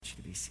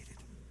be seated.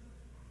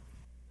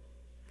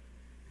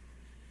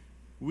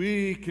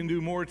 We can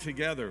do more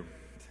together.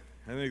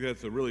 I think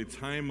that's a really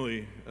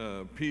timely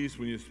piece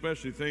when you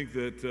especially think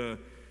that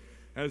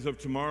as of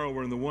tomorrow,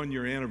 we're in the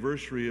one-year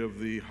anniversary of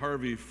the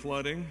Harvey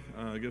flooding.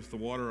 I guess the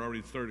water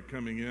already started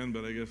coming in,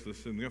 but I guess the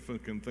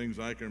significant things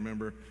I can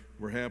remember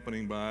were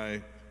happening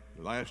by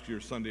last year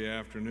Sunday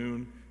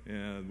afternoon,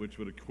 which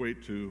would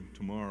equate to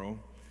tomorrow.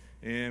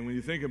 And when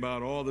you think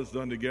about all that's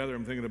done together,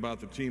 I'm thinking about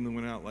the team that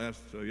went out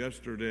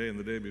yesterday and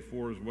the day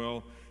before as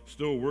well,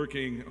 still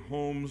working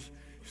homes,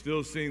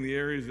 still seeing the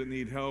areas that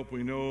need help.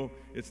 We know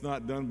it's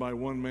not done by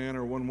one man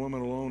or one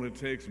woman alone. It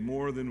takes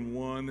more than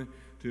one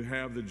to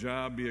have the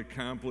job be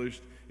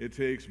accomplished. It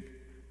takes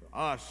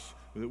us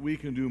that we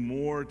can do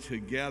more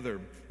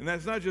together. And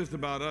that's not just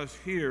about us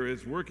here.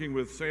 It's working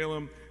with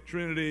Salem,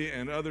 Trinity,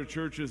 and other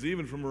churches,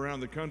 even from around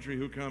the country,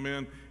 who come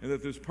in, and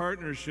that this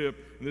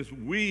partnership, this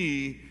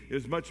we,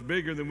 is much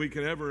bigger than we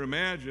can ever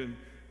imagine.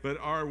 But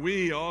our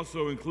we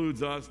also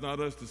includes us,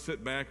 not us to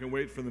sit back and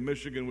wait for the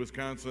Michigan,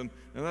 Wisconsin,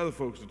 and other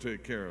folks to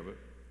take care of it.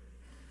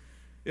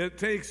 It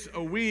takes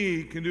a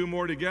we can do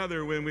more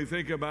together. When we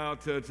think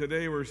about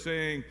today, we're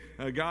saying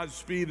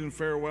Godspeed and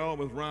farewell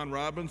with Ron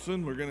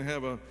Robinson. We're going to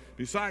have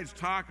besides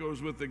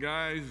tacos with the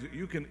guys,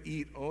 you can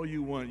eat all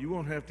you want. You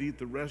won't have to eat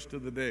the rest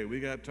of the day. We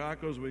got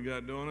tacos, we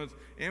got donuts,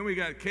 and we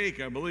got cake,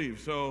 I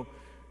believe. So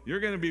you're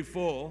going to be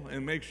full,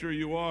 and make sure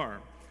you are.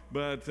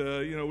 But,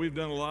 we've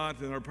done a lot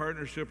in our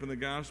partnership in the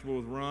gospel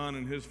with Ron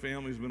and his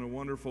family. Has been a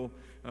wonderful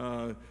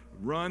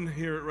run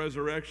here at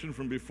Resurrection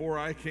from before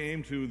I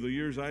came to the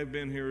years I've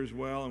been here as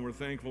well. And we're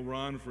thankful,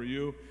 Ron, for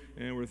you,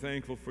 and we're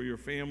thankful for your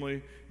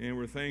family, and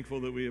we're thankful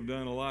that we have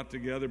done a lot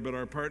together. But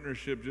our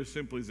partnership just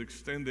simply is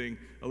extending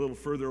a little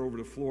further over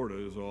to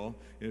Florida is all.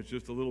 It's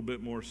just a little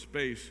bit more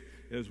space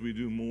as we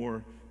do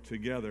more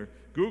together.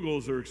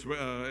 Googles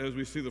are, as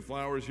we see the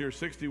flowers here,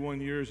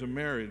 61 years of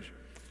marriage.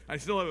 I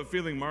still have a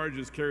feeling Marge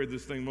has carried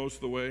this thing most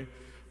of the way,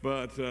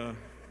 but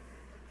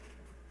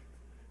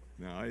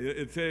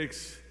it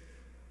takes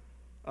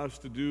us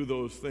to do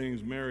those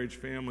things, marriage,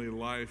 family,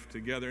 life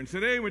together. And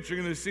today what you're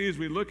going to see as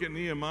we look at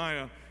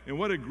Nehemiah, and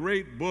what a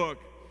great book,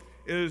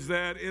 is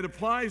that it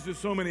applies to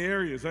so many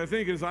areas. I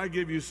think as I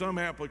give you some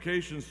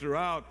applications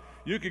throughout,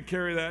 you could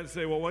carry that and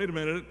say, well, wait a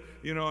minute,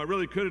 I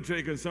really could have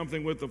taken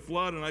something with the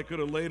flood and I could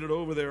have laid it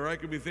over there. I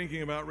could be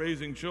thinking about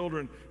raising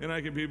children and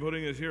I could be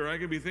putting it here. I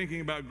could be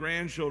thinking about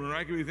grandchildren.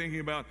 I could be thinking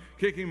about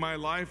kicking my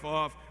life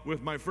off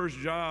with my first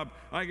job.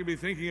 I could be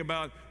thinking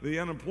about the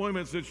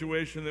unemployment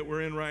situation that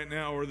we're in right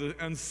now, or the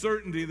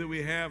uncertainty that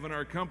we have in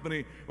our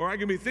company. Or I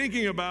could be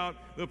thinking about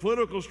the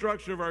political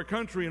structure of our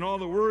country and all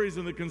the worries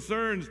and the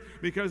concerns,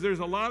 because there's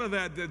a lot of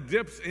that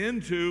dips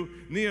into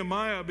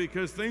Nehemiah,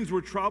 because things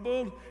were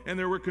troubled and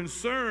there were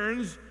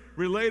concerns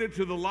related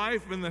to the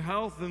life and the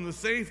health and the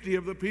safety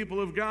of the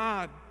people of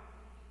God.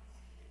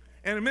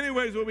 And in many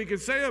ways, what we can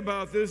say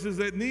about this is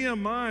that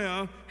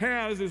Nehemiah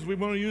has, as we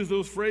want to use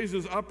those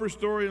phrases, upper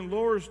story and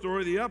lower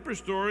story. The upper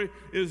story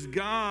is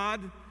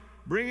God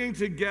bringing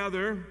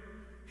together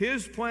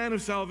his plan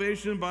of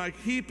salvation by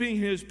keeping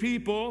his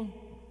people,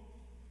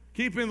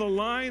 keeping the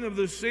line of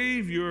the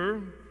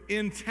Savior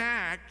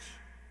intact.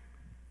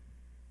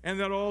 And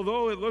that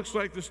although it looks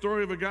like the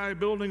story of a guy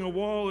building a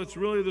wall, it's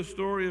really the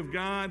story of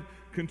God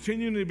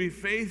continuing to be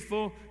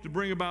faithful to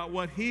bring about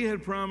what he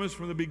had promised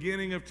from the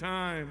beginning of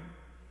time.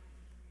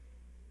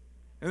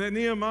 And that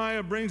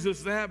Nehemiah brings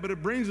us that, but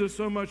it brings us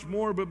so much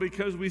more. But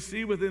because we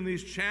see within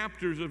these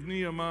chapters of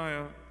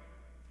Nehemiah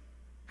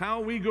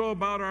how we go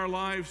about our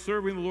lives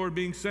serving the Lord,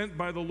 being sent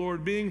by the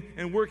Lord, being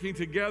and working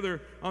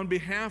together on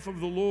behalf of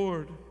the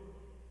Lord.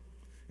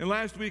 And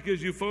last week,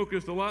 as you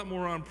focused a lot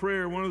more on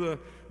prayer, one of the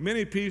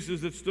many pieces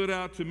that stood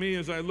out to me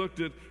as I looked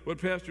at what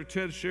Pastor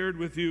Ted shared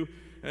with you,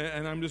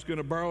 and I'm just going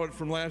to borrow it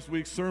from last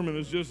week's sermon,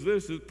 is just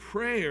this: that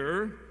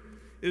prayer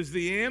is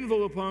the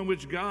anvil upon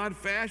which God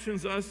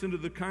fashions us into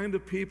the kind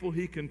of people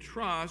he can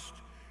trust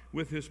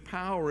with his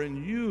power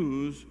and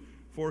use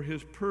for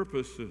his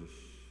purposes.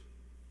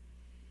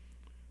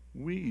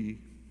 We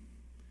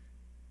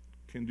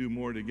can do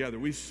more together.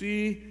 We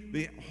see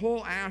the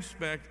whole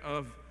aspect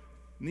of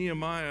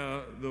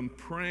Nehemiah, the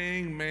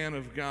praying man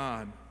of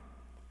God.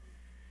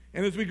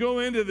 And as we go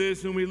into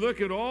this and we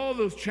look at all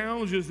those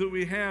challenges that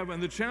we have,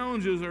 and the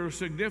challenges are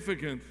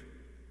significant,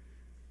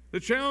 the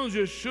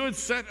challenges should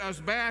set us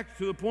back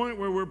to the point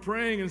where we're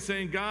praying and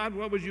saying, God,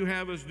 what would you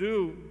have us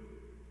do?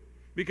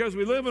 Because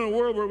we live in a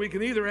world where we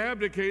can either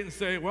abdicate and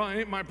say, well, it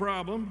ain't my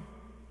problem,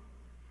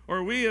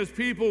 or we as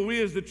people, we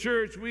as the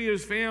church, we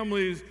as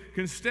families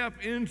can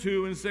step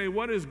into and say,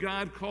 what is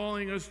God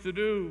calling us to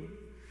do?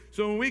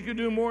 So when we can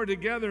do more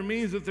together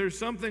means that there's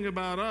something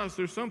about us,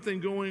 there's something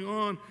going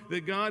on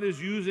that God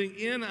is using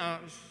in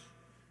us.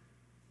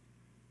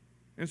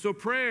 And so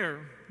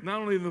prayer,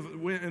 not only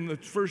in the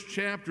first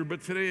chapter,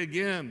 but today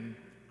again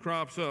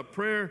crops up.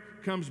 Prayer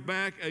comes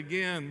back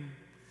again.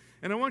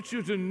 And I want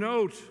you to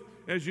note,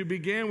 as you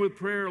began with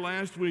prayer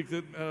last week,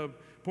 that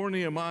poor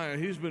Nehemiah,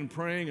 he's been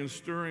praying and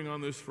stirring on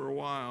this for a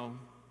while.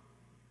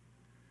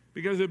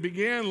 Because it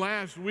began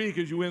last week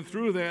as you went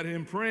through that,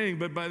 him praying,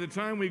 but by the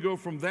time we go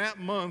from that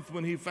month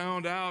when he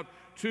found out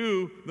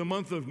to the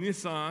month of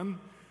Nisan,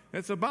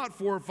 that's about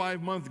 4 or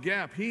 5 month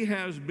gap. He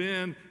has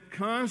been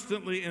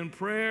constantly in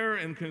prayer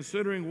and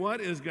considering, what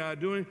is God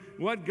doing?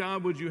 What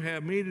God would you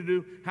have me to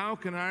do? How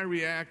can I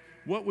react?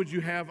 What would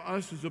you have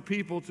us as a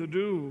people to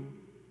do?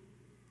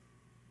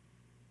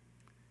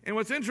 And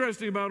what's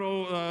interesting about,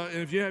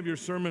 and if you have your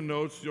sermon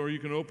notes, or you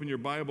can open your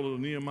Bible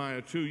to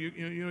Nehemiah 2,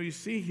 you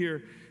see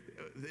here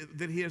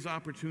that he has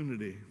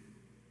opportunity.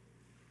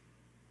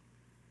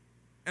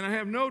 And I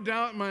have no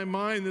doubt in my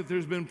mind that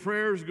there's been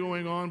prayers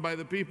going on by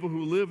the people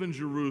who live in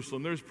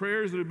Jerusalem. There's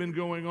prayers that have been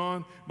going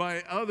on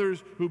by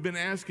others who've been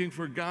asking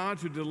for God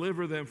to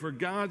deliver them, for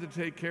God to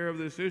take care of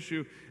this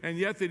issue, and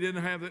yet they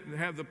didn't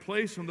have the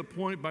place and the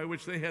point by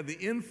which they had the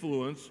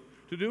influence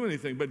to do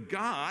anything. But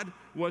God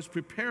was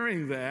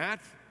preparing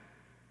that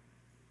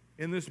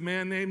in this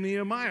man named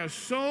Nehemiah,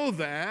 so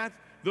that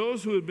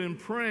those who had been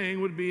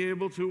praying would be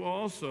able to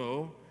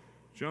also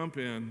jump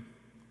in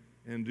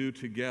and do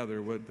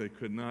together what they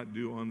could not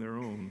do on their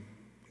own,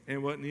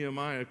 and what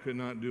Nehemiah could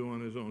not do on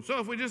his own. So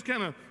if we just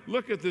kind of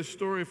look at this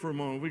story for a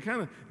moment, we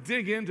kind of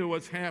dig into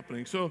what's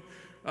happening. So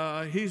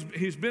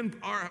he's been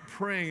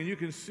praying, and you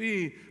can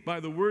see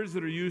by the words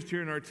that are used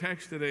here in our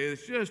text today,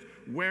 it's just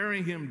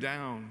wearing him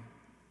down.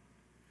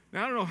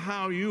 Now, I don't know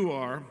how you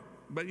are,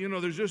 but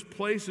there's just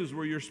places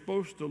where you're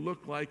supposed to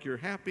look like you're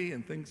happy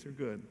and things are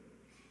good.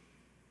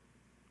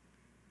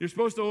 You're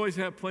supposed to always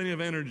have plenty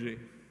of energy,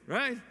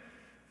 right?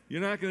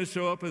 You're not going to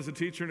show up as a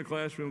teacher in a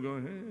classroom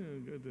going,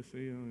 hey, good to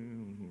see you.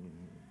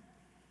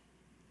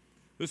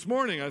 This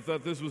morning, I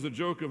thought this was a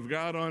joke of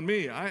God on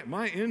me.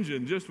 My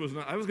engine just was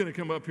not. I was going to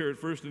come up here at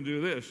first and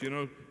do this,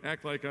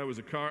 act like I was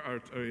a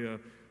car or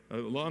a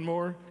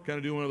lawnmower, kind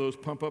of do one of those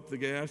pump up the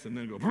gas and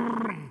then go,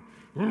 vroom,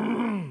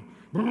 vroom,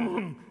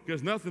 vroom,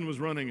 because nothing was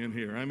running in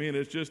here. I mean,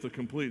 it's just a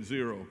complete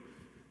zero.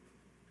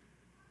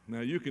 Now,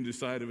 you can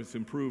decide if it's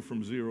improved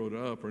from 0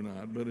 to up or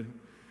not, but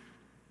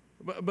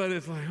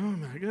it's like, oh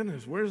my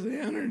goodness, where's the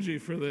energy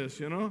for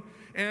this, And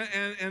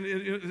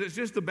it's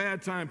just a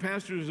bad time.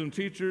 Pastors and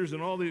teachers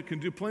and all they can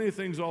do plenty of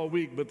things all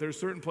week, but there's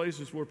certain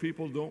places where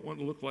people don't want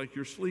to look like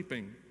you're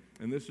sleeping,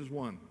 and this is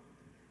one.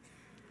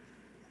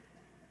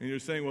 And you're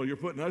saying, well, you're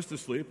putting us to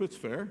sleep. It's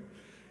fair.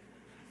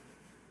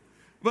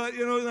 But,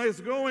 it's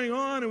going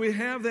on, and we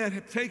have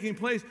that taking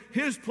place.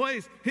 His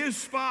place, his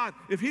spot,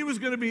 if he was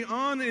going to be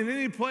on in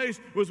any place,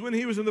 was when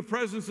he was in the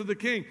presence of the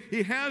king.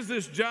 He has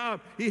this job.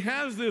 He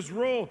has this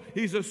role.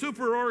 He's a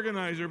super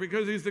organizer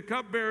because he's the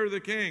cupbearer of the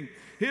king.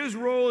 His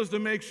role is to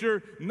make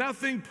sure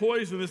nothing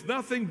poisonous,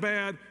 nothing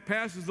bad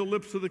passes the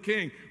lips of the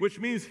king, which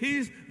means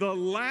he's the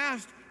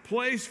last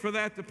place for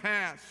that to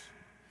pass.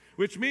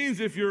 Which means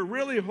if you're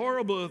really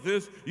horrible at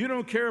this, you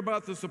don't care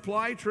about the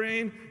supply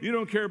train, you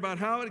don't care about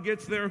how it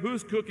gets there,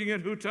 who's cooking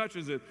it, who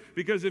touches it.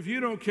 Because if you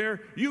don't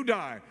care, you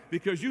die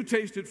because you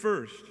taste it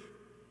first.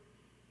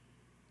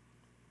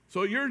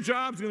 So your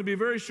job's going to be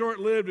very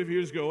short-lived if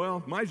you just go,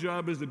 well, my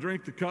job is to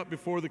drink the cup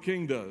before the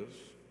king does.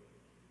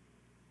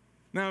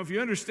 Now, if you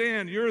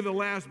understand you're the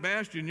last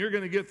bastion, you're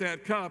going to get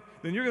that cup,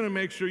 then you're going to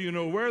make sure you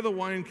know where the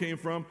wine came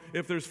from.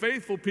 If there's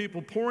faithful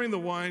people pouring the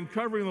wine,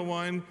 covering the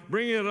wine,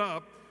 bringing it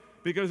up,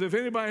 because if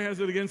anybody has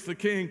it against the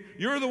king,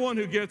 you're the one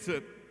who gets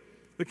it.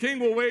 The king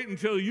will wait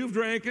until you've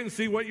drank it and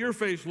see what your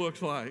face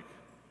looks like.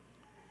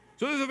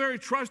 So this is a very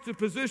trusted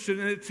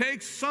position, and it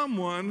takes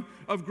someone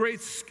of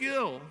great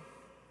skill.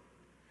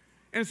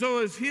 And so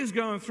as he's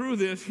gone through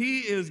this, he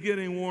is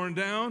getting worn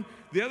down.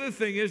 The other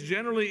thing is,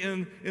 generally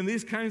in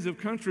these kinds of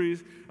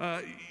countries,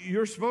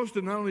 you're supposed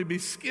to not only be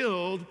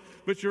skilled,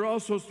 but you're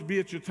also supposed to be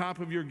at your top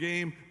of your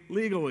game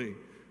legally.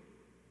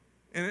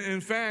 And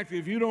in fact,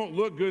 if you don't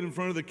look good in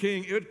front of the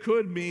king, it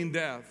could mean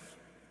death.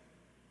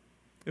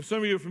 If some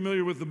of you are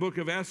familiar with the book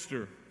of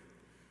Esther,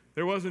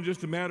 there wasn't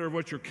just a matter of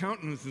what your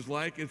countenance is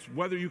like, it's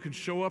whether you can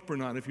show up or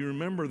not. If you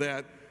remember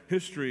that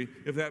history,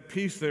 if that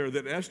piece there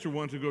that Esther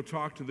wanted to go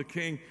talk to the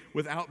king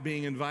without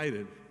being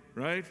invited,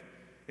 right?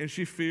 And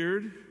she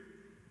feared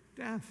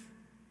death.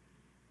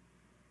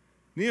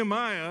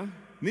 Nehemiah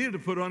needed to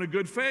put on a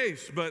good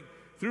face, but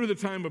through the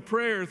time of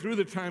prayer, through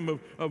the time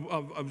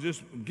of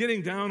just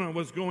getting down on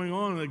what's going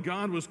on, and that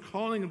God was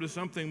calling him to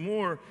something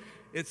more,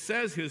 it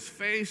says his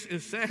face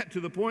is sad to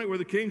the point where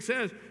the king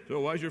says,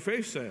 so why is your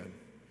face sad?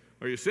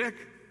 Are you sick?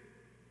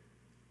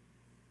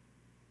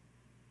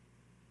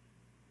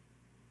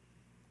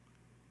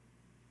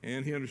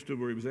 And he understood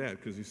where he was at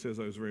because he says,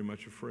 I was very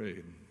much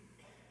afraid.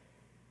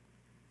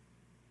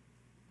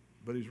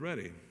 But he's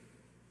ready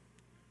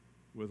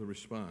with a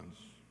response.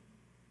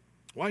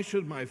 Why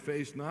should my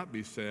face not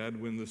be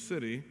sad when the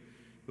city,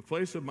 the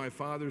place of my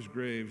father's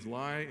graves,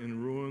 lie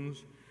in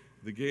ruins?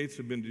 The gates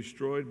have been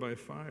destroyed by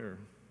fire.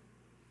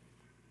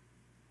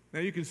 Now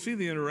you can see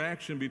the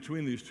interaction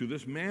between these two.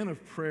 This man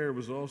of prayer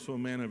was also a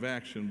man of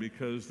action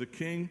because the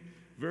king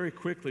very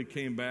quickly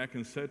came back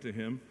and said to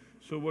him,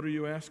 so what are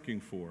you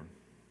asking for?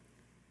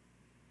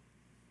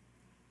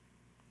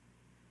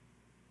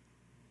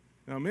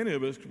 Now, many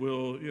of us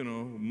will,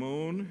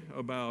 moan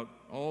about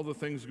all the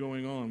things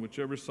going on,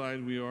 whichever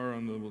side we are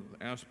on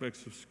the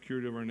aspects of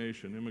security of our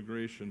nation,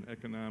 immigration,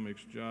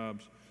 economics,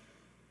 jobs.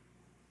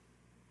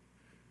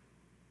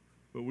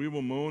 But we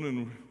will moan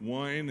and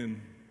whine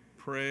and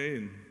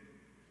pray,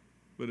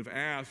 but if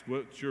asked,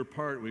 what's your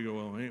part? We go,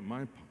 well, it ain't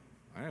my part.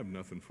 I have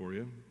nothing for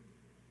you.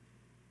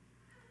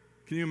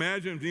 Can you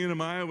imagine if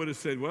Nehemiah would have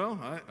said, well,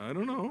 I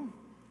don't know.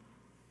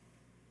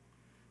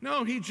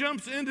 No, he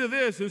jumps into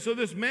this, and so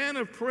this man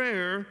of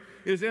prayer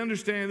is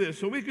understanding this.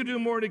 So we could do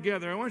more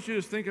together. I want you to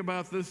just think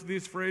about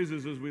these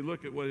phrases as we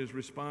look at what his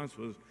response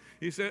was.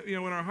 He said,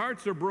 when our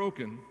hearts are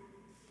broken,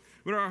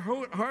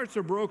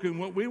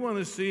 what we want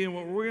to see and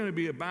what we're going to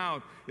be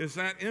about is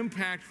that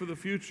impact for the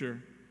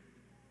future.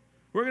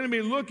 We're going to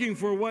be looking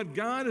for what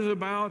God is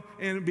about,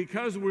 and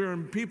because we're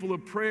people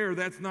of prayer,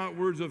 that's not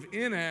words of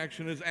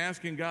inaction. It's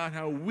asking God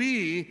how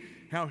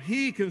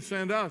He can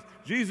send us.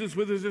 Jesus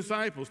with His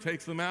disciples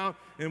takes them out,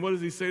 and what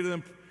does He say to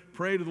them?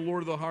 Pray to the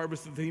Lord of the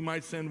harvest that He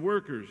might send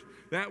workers.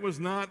 That was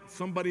not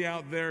somebody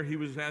out there. He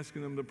was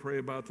asking them to pray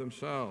about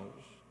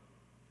themselves.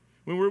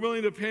 When we're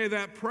willing to pay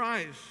that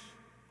price,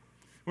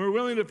 are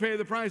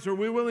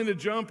we willing to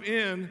jump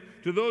in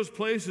to those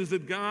places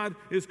that God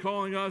is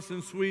calling us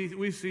and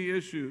we see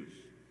issues?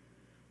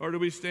 Or do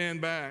we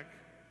stand back?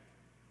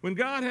 When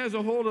God has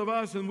a hold of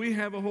us and we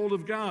have a hold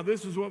of God,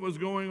 this is what was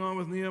going on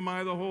with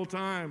Nehemiah the whole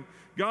time.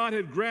 God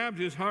had grabbed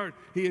his heart.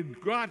 He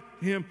had got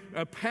him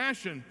a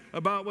passion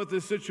about what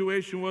this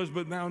situation was,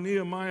 but now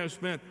Nehemiah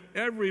spent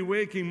every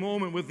waking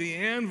moment with the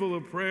anvil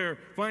of prayer,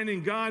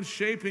 finding God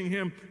shaping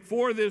him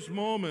for this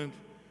moment.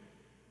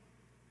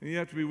 And you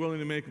have to be willing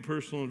to make a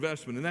personal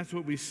investment. And that's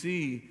what we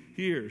see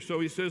here.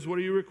 So he says, what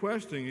are you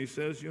requesting? He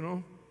says,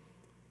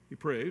 he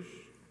prays.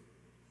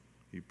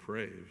 He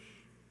prays.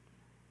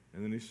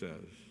 And then he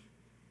says,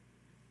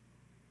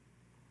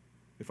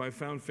 if I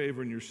found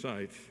favor in your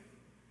sight,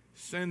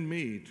 send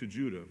me to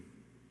Judah,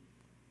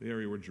 the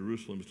area where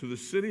Jerusalem is, to the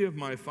city of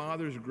my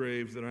father's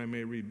graves that I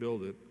may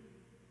rebuild it.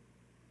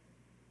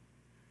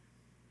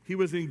 He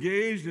was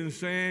engaged in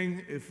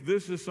saying, if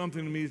this is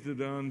something that needs to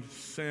be done,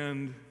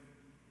 send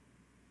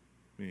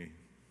me.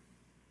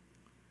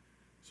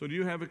 So do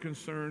you have a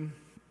concern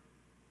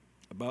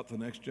about the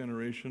next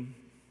generation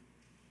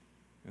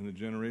and the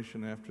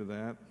generation after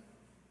that?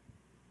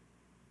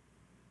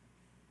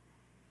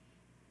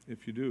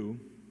 If you do,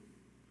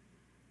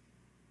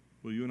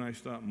 will you and I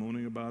stop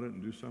moaning about it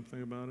and do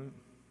something about it?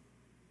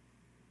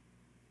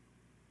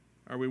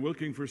 Are we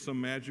looking for some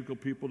magical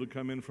people to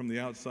come in from the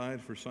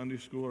outside for Sunday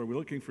school? Are we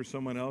looking for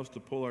someone else to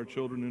pull our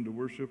children into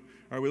worship?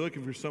 Are we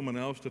looking for someone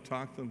else to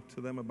talk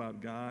to them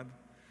about God?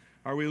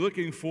 Are we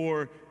looking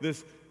for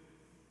this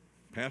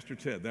Pastor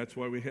Ted? That's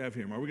why we have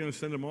him. Are we going to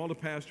send them all to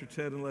Pastor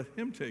Ted and let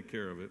him take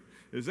care of it?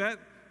 Is that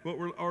what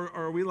or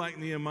are we like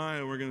Nehemiah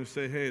and we're going to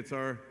say, hey, it's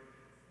our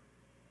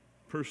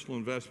personal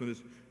investment.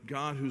 It's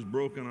God who's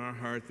broken our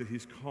heart that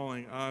He's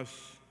calling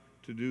us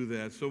to do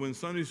that. So when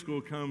Sunday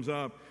school comes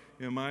up,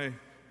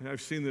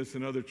 I've seen this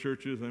in other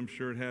churches. I'm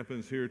sure it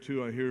happens here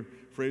too. I hear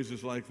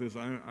phrases like this,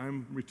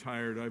 I'm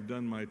retired, I've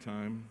done my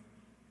time.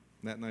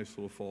 That nice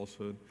little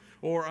falsehood.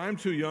 Or I'm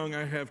too young,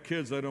 I have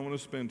kids, I don't want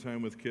to spend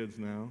time with kids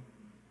now.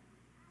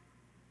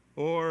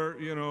 Or,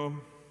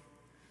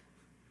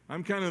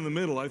 I'm kind of in the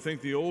middle. I think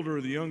the older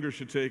or the younger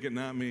should take it,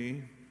 not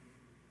me.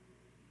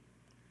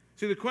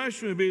 See, the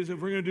question would be is if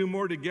we're going to do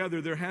more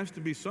together, there has to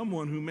be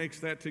someone who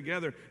makes that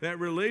together. That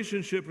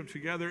relationship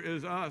together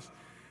is us.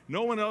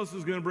 No one else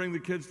is going to bring the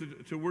kids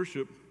to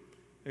worship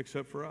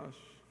except for us.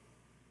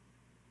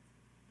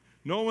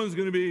 No one's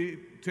going to be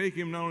taking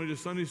them not only to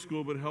Sunday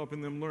school but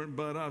helping them learn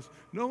but us.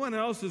 No one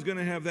else is going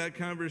to have that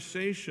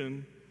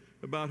conversation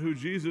about who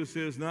Jesus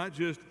is, not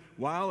just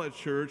while at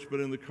church, but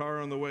in the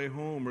car on the way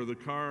home or the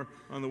car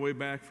on the way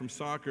back from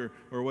soccer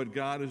or what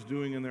God is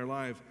doing in their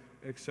lives,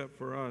 except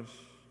for us.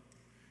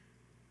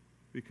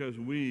 Because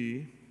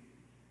we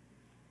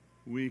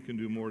can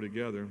do more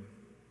together.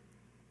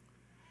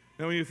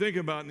 Now, when you think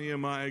about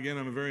Nehemiah, again,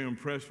 I'm very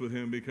impressed with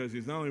him because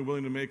he's not only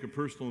willing to make a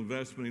personal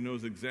investment, he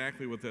knows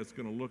exactly what that's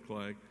going to look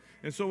like.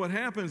 And so what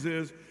happens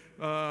is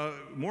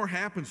more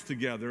happens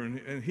together,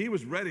 and he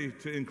was ready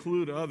to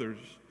include others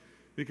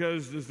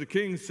because as the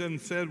king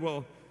said,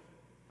 well,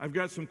 I've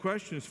got some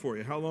questions for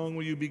you. How long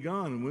will you be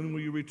gone, and when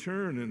will you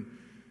return?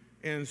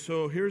 And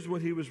so here's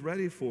what he was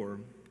ready for.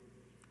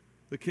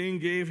 The king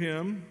gave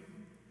him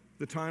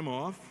the time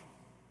off.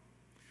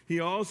 He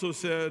also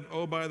said,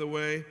 oh, by the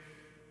way,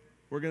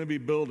 we're going to be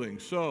building.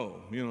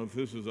 So, if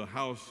this is a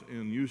house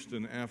in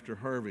Houston after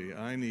Harvey,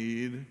 I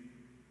need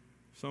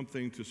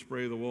something to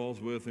spray the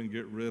walls with and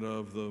get rid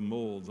of the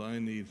molds. I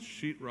need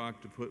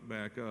sheetrock to put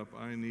back up.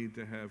 I need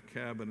to have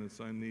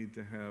cabinets. I need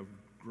to have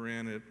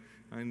granite.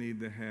 I need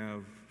to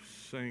have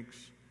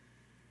sinks.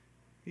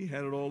 He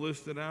had it all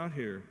listed out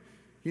here.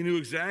 He knew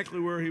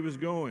exactly where he was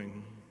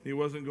going. He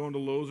wasn't going to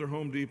Lowe's or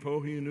Home Depot.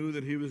 He knew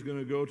that he was going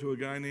to go to a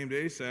guy named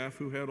Asaph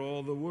who had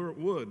all the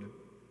wood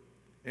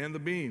and the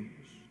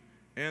beams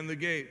and the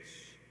gates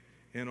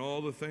and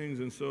all the things.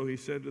 And so he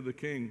said to the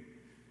king,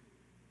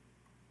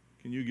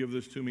 Can you give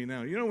this to me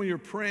now? You know, when you're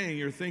praying,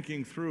 you're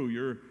thinking through,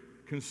 you're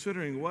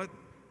considering what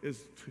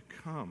is to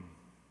come.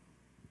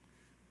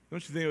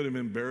 Don't you think it would have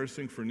been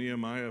embarrassing for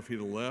Nehemiah if he'd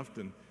have left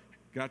and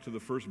got to the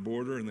first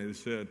border and they'd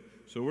said,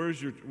 so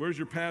where's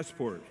your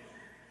passport?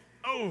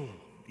 Oh,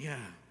 yeah.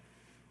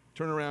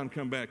 Turn around,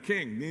 come back.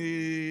 King,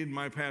 need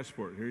my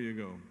passport. Here you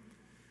go.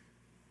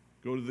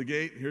 Go to the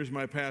gate. Here's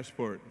my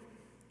passport.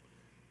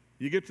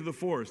 You get to the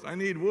forest. I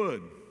need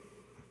wood.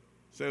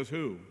 Says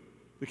who?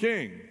 The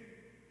king.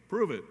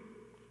 Prove it.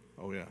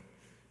 Oh, yeah.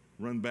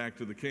 Run back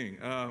to the king.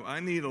 I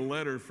need a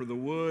letter for the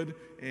wood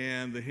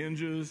and the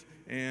hinges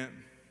and...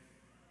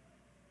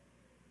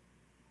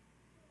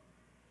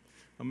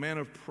 A man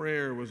of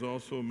prayer was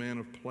also a man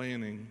of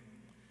planning.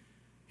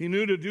 He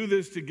knew to do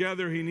this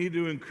together, he needed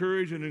to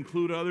encourage and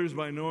include others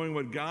by knowing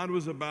what God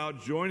was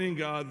about, joining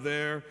God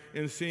there,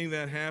 and seeing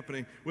that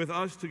happening. With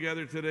us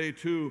together today,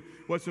 too,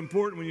 what's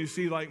important when you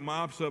see like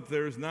MOPS up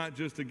there is not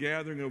just a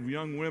gathering of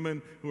young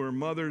women who are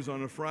mothers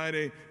on a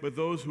Friday, but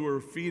those who are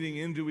feeding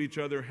into each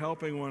other,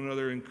 helping one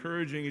another,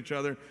 encouraging each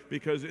other,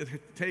 because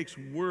it takes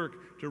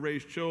work to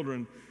raise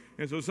children.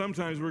 And so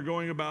sometimes we're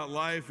going about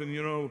life and,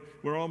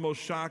 we're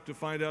almost shocked to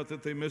find out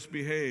that they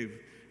misbehave.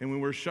 And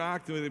when we're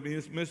shocked that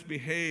they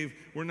misbehave,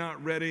 we're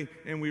not ready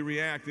and we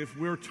react. If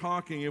we're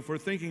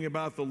thinking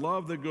about the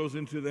love that goes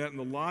into that and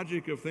the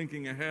logic of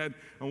thinking ahead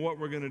on what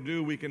we're going to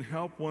do, we can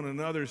help one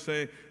another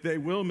say they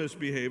will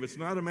misbehave. It's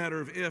not a matter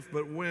of if,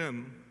 but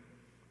when.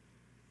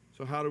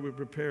 So how do we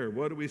prepare?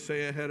 What do we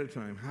say ahead of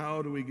time?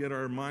 How do we get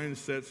our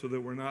mindset so that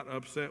we're not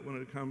upset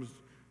when it comes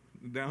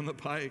down the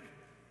pike?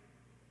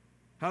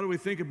 How do we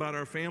think about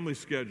our family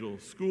schedule?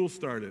 School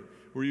started.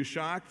 Were you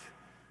shocked?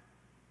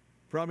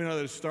 Probably not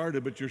that it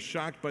started, but you're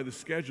shocked by the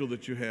schedule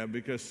that you have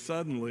because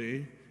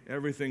suddenly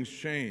everything's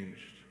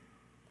changed.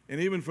 And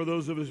even for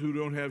those of us who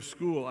don't have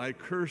school, I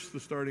curse the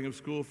starting of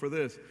school for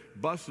this.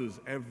 Buses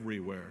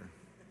everywhere.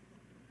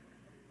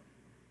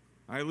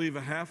 I leave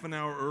a half an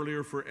hour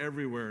earlier for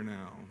everywhere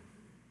now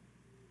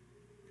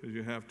because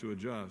you have to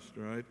adjust,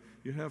 right?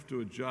 You have to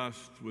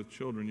adjust with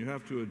children. You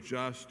have to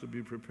adjust to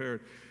be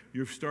prepared.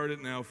 You've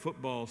started now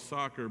football,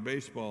 soccer,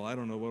 baseball. I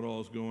don't know what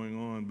all is going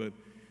on, but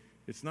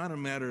it's not a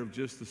matter of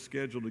just the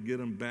schedule to get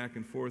them back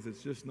and forth.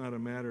 It's just not a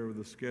matter of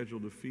the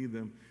schedule to feed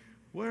them.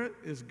 What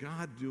is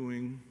God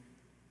doing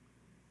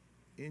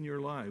in your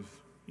lives?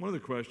 One of the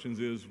questions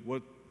is,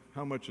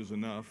 how much is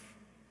enough?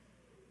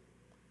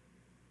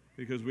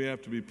 Because we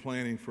have to be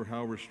planning for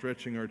how we're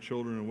stretching our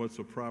children and what's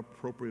the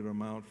appropriate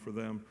amount for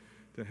them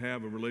to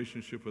have a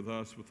relationship with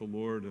us, with the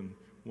Lord, and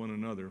one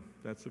another.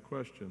 That's the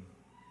question.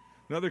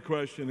 Another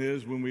question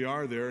is, when we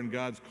are there and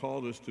God's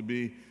called us to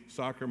be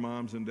soccer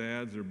moms and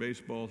dads or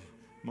baseball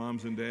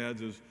moms and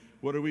dads, is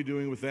what are we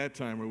doing with that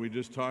time? Are we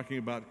just talking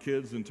about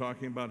kids and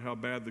talking about how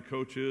bad the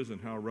coach is and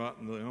how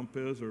rotten the ump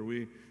is? Or are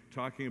we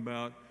talking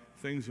about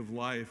things of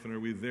life, and are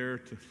we there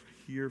to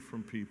hear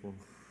from people?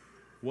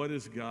 What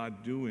is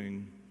God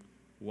doing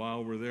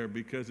while we're there?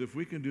 Because if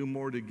we can do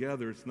more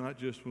together, it's not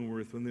just when we're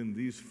within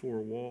these four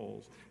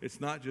walls. It's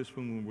not just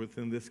when we're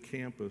within this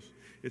campus.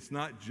 It's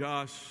not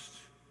just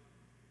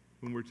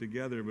when we're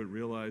together, but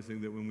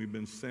realizing that when we've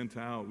been sent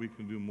out, we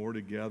can do more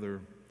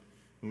together.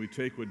 When we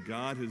take what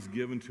God has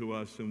given to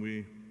us and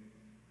we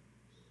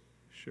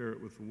share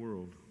it with the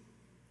world.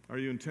 Are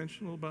you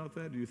intentional about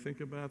that? Do you think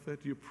about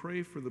that? Do you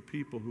pray for the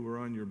people who are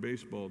on your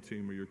baseball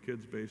team or your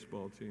kids'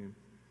 baseball team?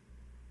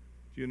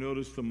 Do you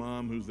notice the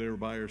mom who's there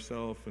by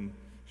herself and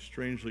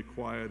strangely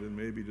quiet and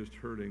maybe just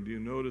hurting? Do you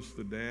notice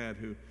the dad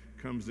who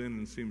comes in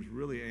and seems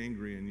really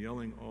angry and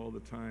yelling all the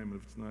time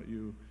if it's not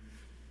you?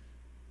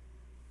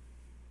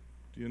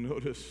 Do you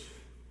notice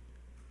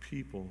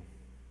people?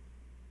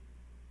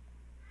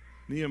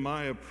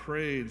 Nehemiah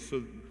prayed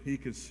so he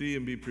could see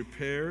and be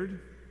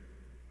prepared,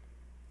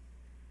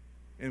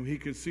 and he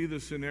could see the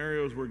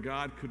scenarios where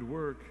God could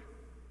work.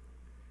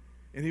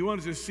 And he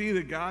wanted to see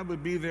that God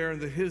would be there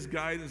and that his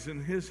guidance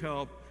and his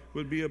help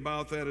would be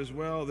about that as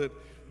well, that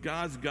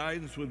God's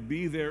guidance would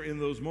be there in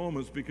those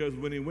moments, because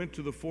when he went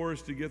to the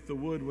forest to get the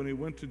wood, when he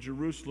went to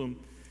Jerusalem,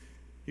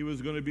 he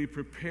was going to be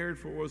prepared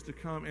for what was to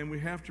come. And we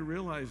have to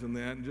realize in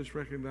that and just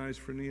recognize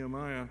for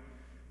Nehemiah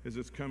as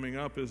it's coming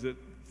up is that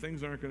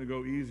things aren't going to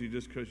go easy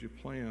just because you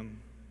plan.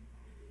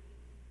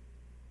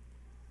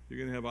 You're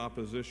going to have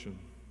opposition.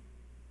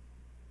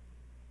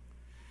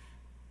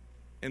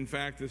 In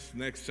fact, this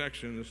next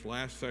section, this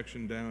last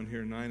section down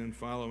here, 9 and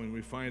following,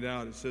 we find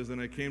out, it says, "Then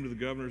I came to the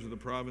governors of the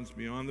province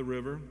beyond the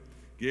river,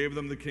 gave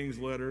them the king's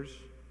letters.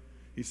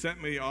 He sent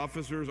me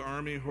officers,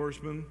 army,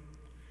 horsemen."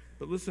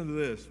 But listen to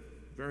this,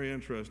 very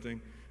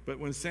interesting. "But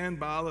when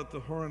Sanballat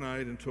the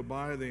Horonite and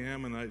Tobiah the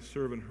Ammonite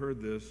servant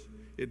heard this,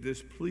 it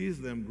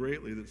displeased them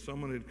greatly that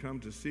someone had come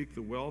to seek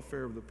the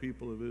welfare of the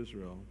people of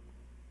Israel."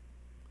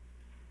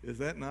 Is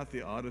that not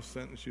the oddest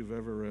sentence you've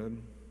ever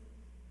read?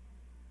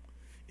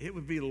 It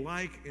would be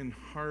like in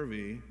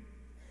Harvey,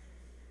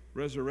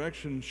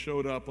 resurrection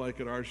showed up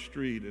like at our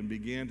street and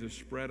began to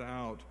spread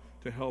out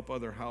to help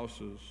other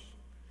houses.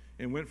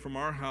 and went from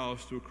our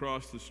house to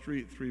across the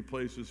street 3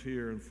 places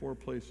here and 4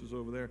 places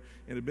over there.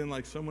 And it had been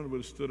like someone would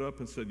have stood up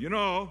and said, you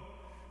know,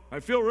 I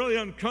feel really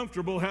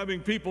uncomfortable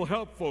having people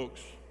help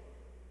folks.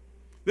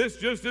 This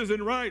just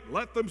isn't right.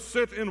 Let them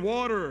sit in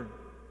water.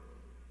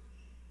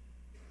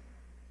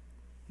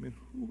 I mean,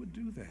 who would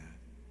do that?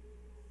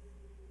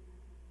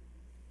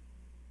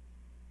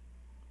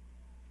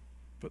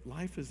 But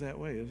life is that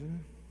way, isn't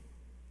it?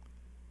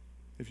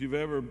 If you've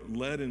ever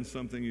led in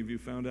something, if you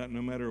found out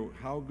no matter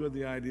how good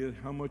the idea is,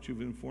 how much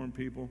you've informed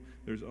people,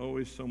 there's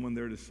always someone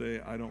there to say,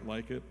 I don't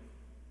like it.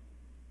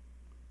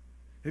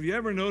 Have you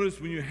ever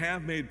noticed when you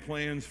have made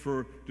plans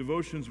for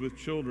devotions with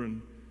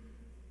children,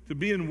 to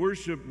be in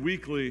worship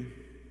weekly,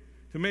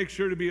 to make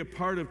sure to be a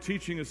part of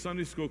teaching a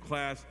Sunday school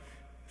class,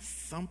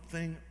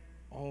 something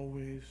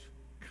always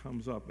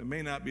comes up. It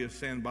may not be a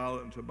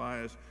Sanballat and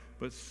Tobias,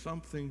 but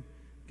something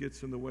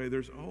gets in the way.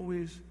 There's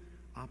always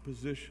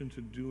opposition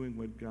to doing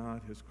what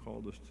God has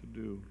called us to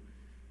do.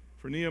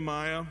 For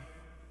Nehemiah,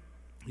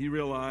 he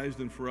realized,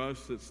 and for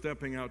us, that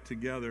stepping out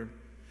together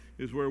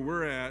is where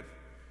we're at.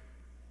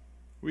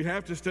 We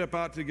have to step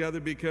out together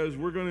because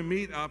we're going to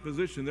meet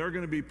opposition. There are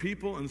going to be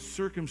people and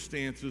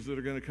circumstances that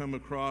are going to come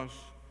across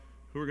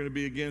who are going to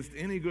be against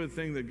any good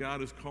thing that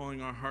God is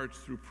calling our hearts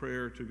through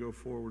prayer to go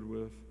forward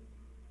with.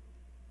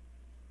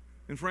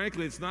 And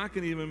frankly, it's not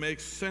going to even make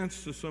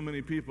sense to so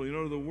many people. You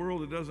know, to the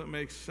world, it doesn't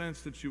make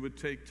sense that you would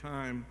take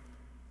time.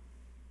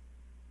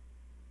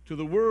 To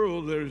the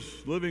world,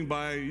 there's living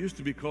by, it used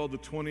to be called the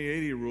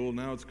 20-80 rule.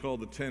 Now it's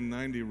called the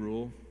 10-90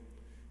 rule.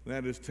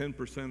 That is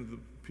 10% of the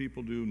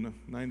people do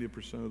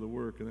 90% of the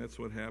work, and that's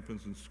what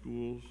happens in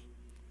schools,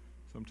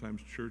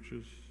 sometimes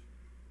churches.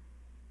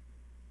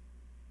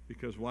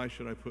 Because why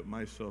should I put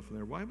myself in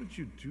there? Why would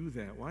you do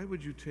that? Why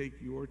would you take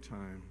your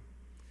time?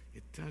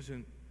 It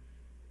doesn't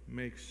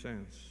make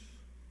sense.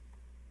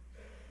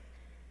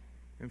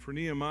 And for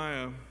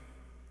Nehemiah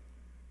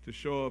to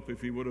show up, if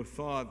he would have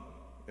thought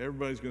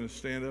everybody's going to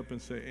stand up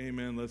and say,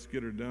 amen, let's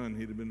get her done,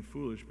 he'd have been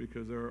foolish,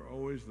 because there are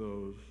always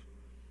those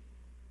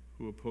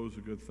who oppose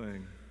a good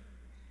thing.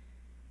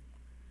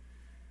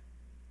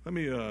 Let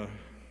me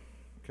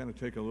kind of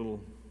take a little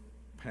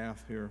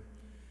path here.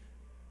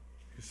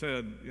 He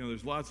said, you know,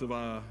 there's lots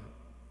of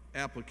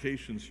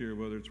applications here,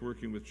 whether it's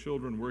working with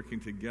children, working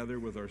together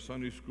with our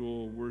Sunday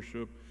school,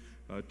 worship,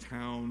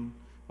 town,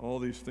 all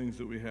these things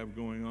that we have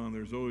going on.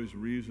 There's always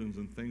reasons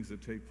and things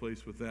that take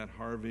place with that,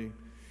 Harvey.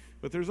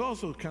 But there's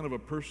also kind of a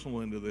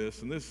personal end to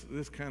this, and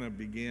this kind of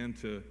began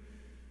to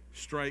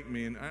strike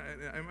me, and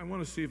I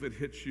want to see if it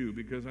hits you,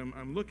 because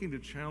I'm looking to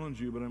challenge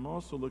you, but I'm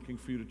also looking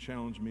for you to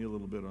challenge me a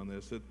little bit on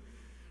this.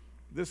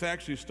 This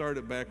actually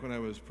started back when I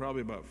was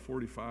probably about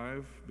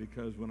 45,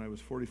 because when I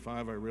was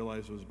 45, I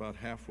realized I was about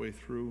halfway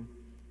through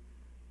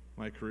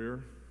my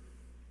career.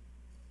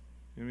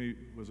 I mean,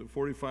 was it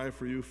 45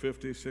 for you,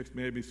 50, 60?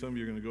 Maybe some of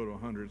you are going to go to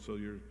 100, so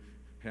your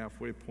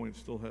halfway point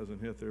still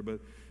hasn't hit there. But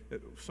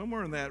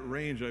somewhere in that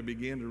range, I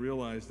began to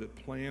realize that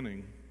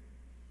planning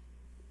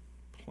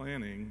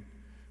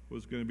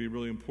was going to be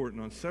really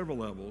important on several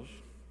levels.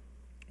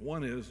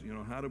 One is, you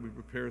know, how do we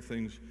prepare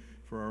things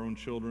for our own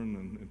children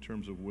and in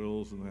terms of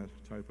wills and that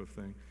type of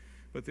thing.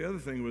 But the other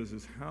thing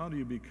is how do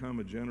you become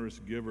a generous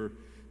giver,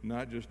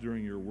 not just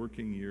during your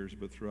working years,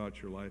 but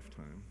throughout your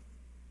lifetime?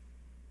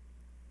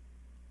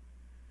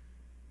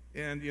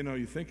 And, you know,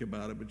 you think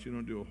about it, but you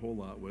don't do a whole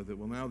lot with it.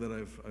 Well, now that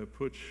I've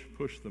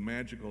pushed the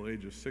magical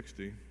age of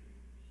 60,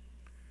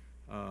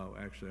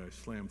 actually I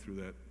slammed through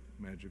that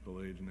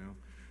magical age now,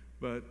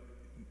 but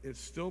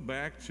it's still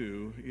back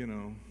to, you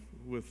know,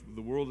 with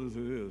the world as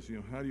it is, you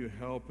know, how do you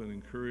help and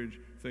encourage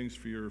things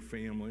for your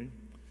family?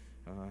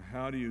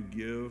 How do you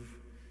give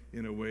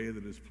in a way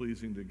that is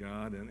pleasing to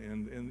God?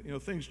 And you know,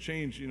 things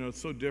change. You know,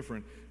 it's so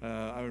different.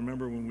 I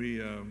remember when we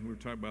were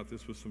talking about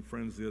this with some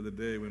friends the other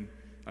day when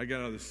I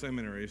got out of the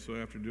seminary. So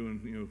after doing,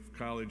 you know,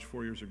 college,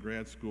 4 years of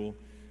grad school,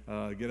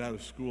 get out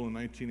of school in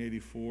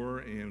 1984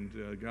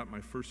 and got my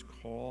first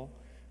call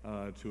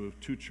to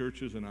 2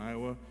 churches in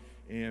Iowa.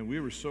 And we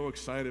were so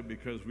excited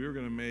because we were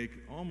going to make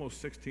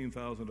almost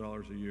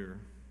 $16,000 a year.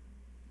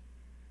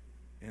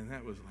 And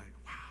that was like,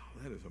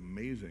 wow, that is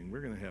amazing.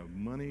 We're going to have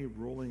money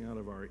rolling out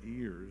of our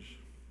ears.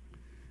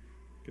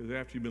 Because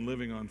after you've been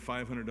living on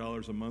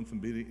 $500 a month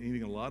and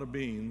eating a lot of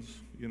beans,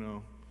 you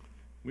know,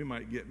 we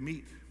might get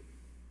meat.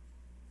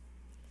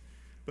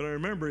 But I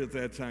remember at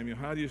that time, you know,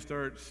 how do you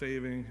start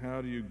saving?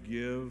 How do you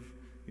give?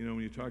 You know,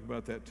 when you talk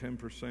about that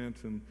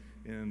 10%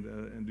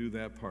 and do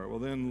that part. Well,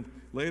 then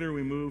later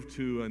we moved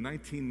to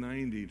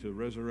 1990 to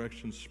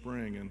Resurrection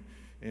Spring,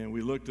 and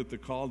we looked at the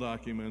call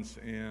documents,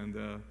 and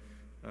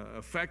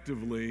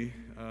effectively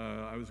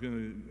I was going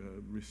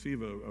to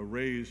receive a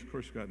raise. Of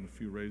course, I've gotten a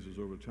few raises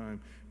over time,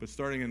 but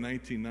starting in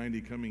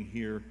 1990, coming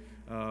here,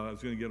 I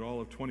was going to get all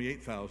of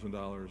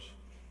 $28,000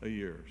 a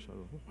year. So,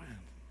 man,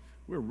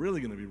 we're really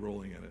going to be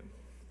rolling in it.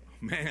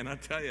 Man, I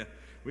tell you,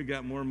 we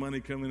got more money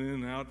coming in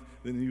and out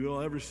than you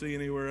will ever see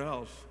anywhere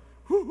else.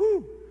 Woo-hoo!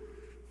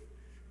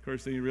 Of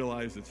course, then you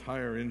realize it's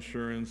higher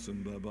insurance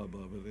and blah, blah,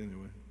 blah, but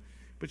anyway.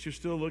 But you're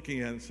still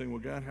looking at it and saying, well,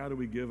 God, how do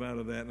we give out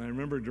of that? And I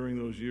remember during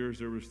those years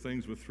there was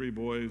things with 3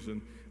 boys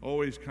and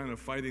always kind of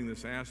fighting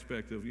this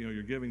aspect of,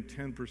 you're giving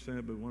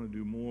 10% but want to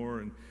do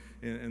more. And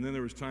then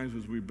there was times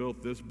as we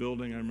built this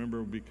building, I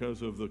remember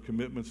because of the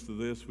commitments to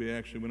this, we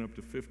actually went up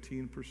to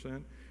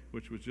 15%,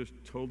 which was just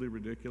totally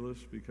ridiculous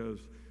because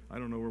I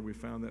don't know where we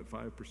found that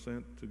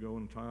 5% to go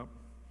on top,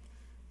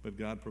 but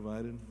God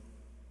provided.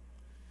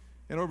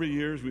 And over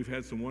years, we've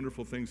had some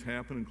wonderful things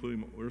happen,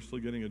 including Ursula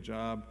getting a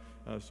job.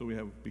 So we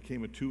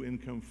became a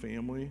 2-income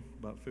family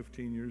about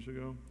 15 years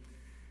ago.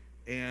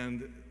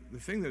 And the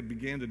thing that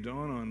began to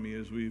dawn on me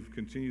as we've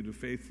continued to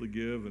faithfully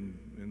give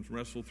and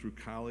wrestle through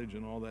college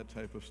and all that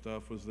type of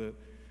stuff was that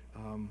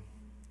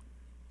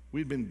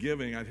we'd been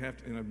giving.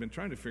 And I've been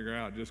trying to figure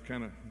out, just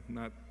kind of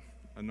not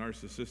a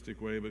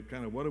narcissistic way, but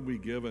kind of what have we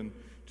given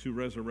to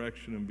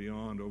Resurrection and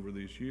beyond over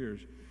these years.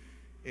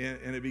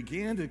 And it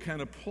began to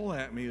kind of pull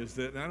at me is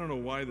that, and I don't know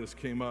why this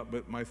came up,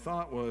 but my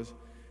thought was,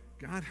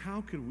 God, how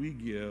could we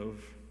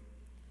give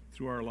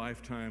through our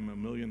lifetime $1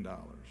 million?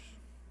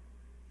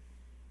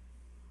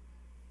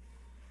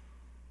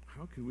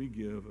 How could we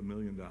give $1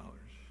 million?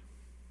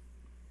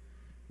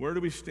 Where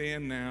do we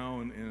stand now?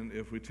 And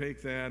if we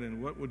take that,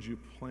 and what would you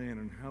plan,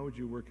 and how would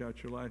you work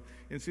out your life?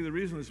 And see, the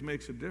reason this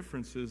makes a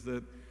difference is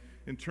that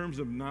in terms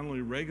of not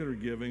only regular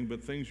giving,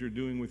 but things you're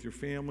doing with your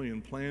family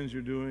and plans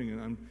you're doing.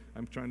 And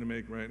I'm trying to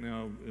make right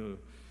now,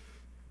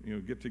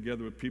 get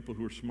together with people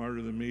who are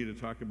smarter than me to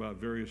talk about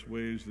various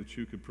ways that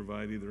you could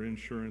provide either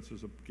insurance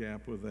as a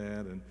gap with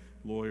that, and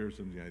lawyers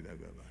and blah, blah,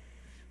 blah.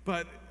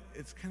 But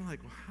it's kind of like,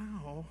 well,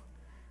 how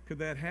could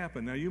that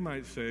happen? Now you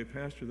might say,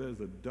 Pastor, that is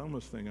the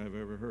dumbest thing I've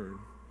ever heard.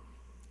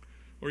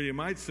 Or you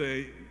might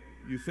say,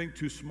 you think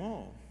too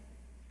small.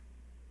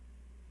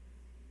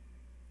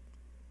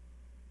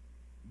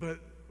 But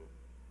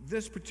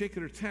this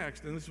particular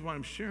text, and this is why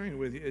I'm sharing it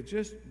with you, it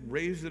just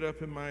raised it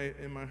up in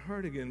my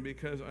heart again,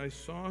 because I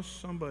saw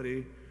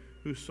somebody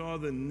who saw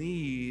the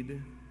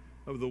need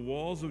of the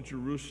walls of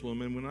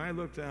Jerusalem. And when I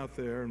looked out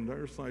there, and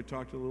Ursula and I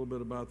talked a little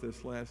bit about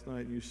this last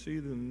night, and you see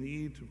the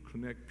need to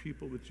connect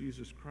people with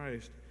Jesus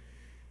Christ,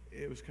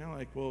 it was kind of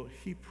like, well,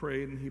 he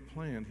prayed and he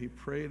planned. He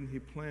prayed and he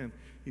planned.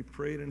 He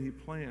prayed and he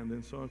planned.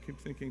 And so I keep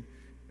thinking,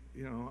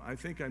 I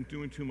think I'm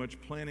doing too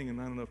much planning and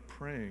not enough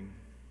praying.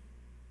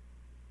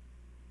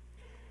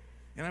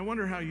 And I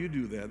wonder how you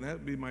do that. And that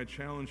would be my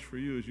challenge for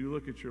you as you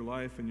look at your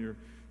life and you're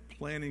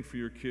planning for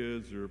your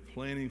kids or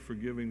planning for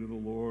giving to the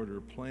Lord or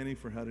planning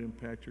for how to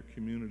impact your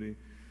community.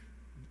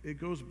 It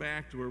goes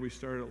back to where we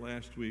started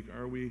last week.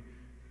 Are we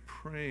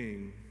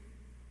praying?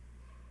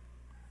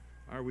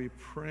 Are we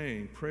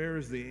praying? Prayer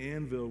is the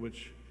anvil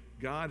which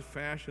God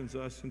fashions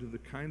us into the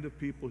kind of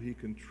people he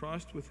can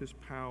trust with his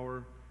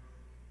power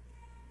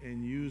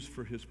and use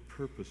for his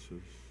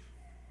purposes.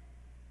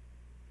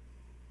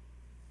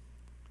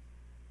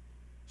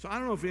 So I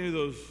don't know if any of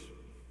those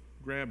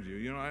grabbed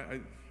you.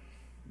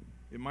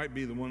 It might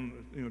be the one,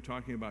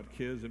 talking about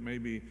kids. It may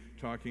be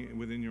talking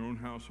within your own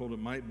household. It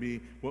might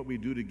be what we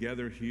do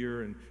together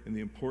here and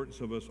the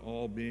importance of us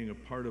all being a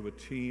part of a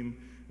team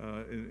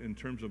in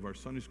terms of our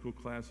Sunday school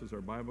classes, our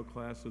Bible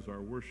classes,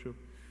 our worship.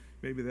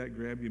 Maybe that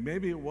grabbed you.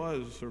 Maybe it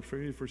was, or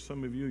for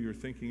some of you, you're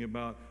thinking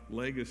about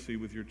legacy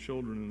with your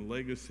children and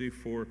legacy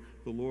for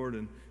the Lord,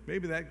 and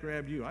maybe that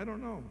grabbed you. I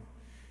don't know.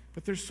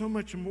 But there's so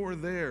much more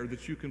there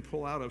that you can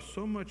pull out of,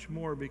 so much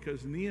more,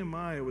 because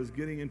Nehemiah was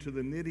getting into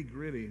the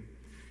nitty-gritty.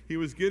 He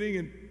was getting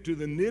into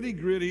the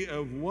nitty-gritty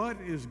of what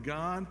is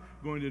God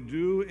going to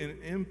do and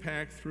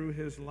impact through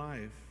his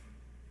life.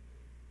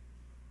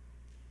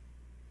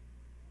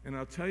 And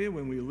I'll tell you,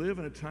 when we live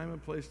in a time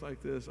and place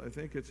like this, I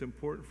think it's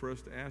important for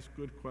us to ask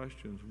good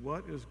questions.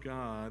 What is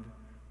God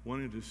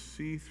wanting to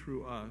see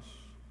through us?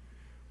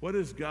 What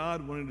is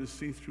God wanting to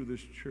see through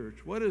this church?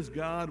 What is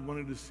God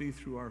wanting to see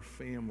through our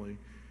family?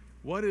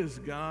 What is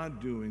God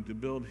doing to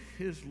build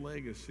his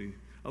legacy?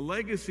 A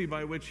legacy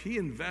by which he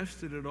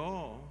invested it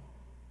all.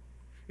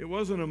 It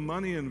wasn't a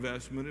money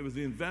investment. It was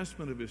the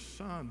investment of his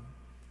son.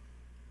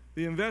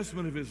 The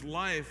investment of his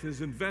life, his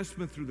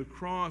investment through the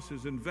cross,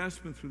 his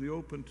investment through the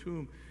open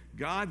tomb.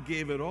 God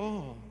gave it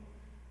all.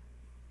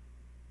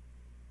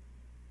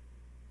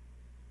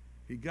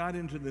 He got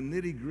into the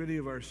nitty-gritty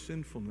of our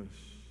sinfulness.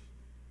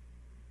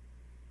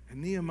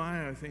 And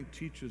Nehemiah, I think,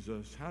 teaches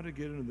us how to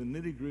get into the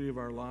nitty-gritty of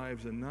our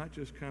lives and not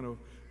just kind of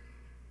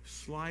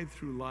slide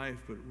through life,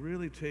 but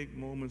really take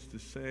moments to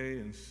say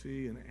and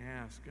see and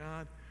ask,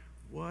 God,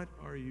 what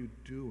are you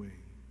doing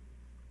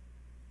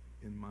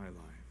in my life?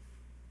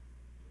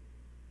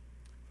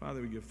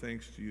 Father, we give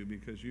thanks to you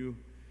because you,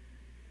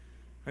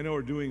 I know,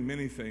 are doing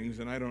many things,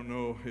 and I don't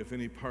know if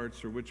any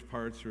parts or which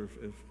parts, or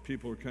if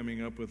people are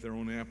coming up with their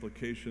own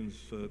applications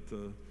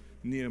that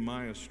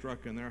Nehemiah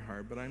struck in their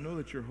heart, but I know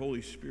that your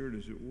Holy Spirit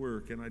is at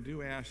work, and I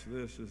do ask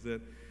this, is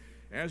that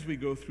as we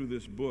go through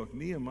this book,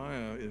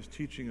 Nehemiah is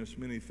teaching us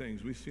many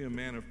things. We see a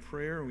man of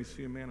prayer, and we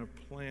see a man of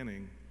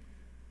planning.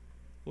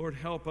 Lord,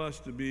 help us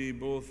to be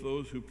both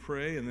those who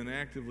pray and then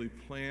actively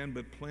plan,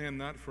 but plan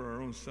not for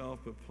our own self,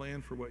 but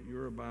plan for what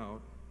you're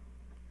about.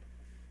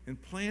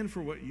 and plan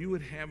for what you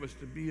would have us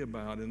to be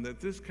about, and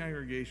that this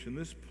congregation,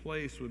 this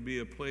place would be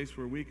a place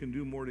where we can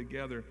do more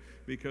together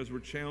because we're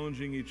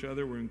challenging each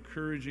other, we're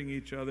encouraging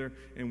each other,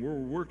 and we're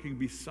working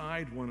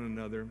beside one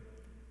another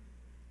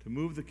to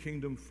move the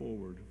kingdom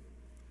forward.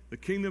 The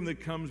kingdom that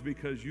comes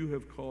because you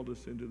have called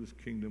us into this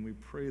kingdom. We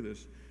pray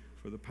this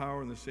for the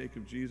power and the sake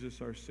of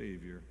Jesus, our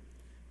Savior.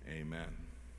 Amen.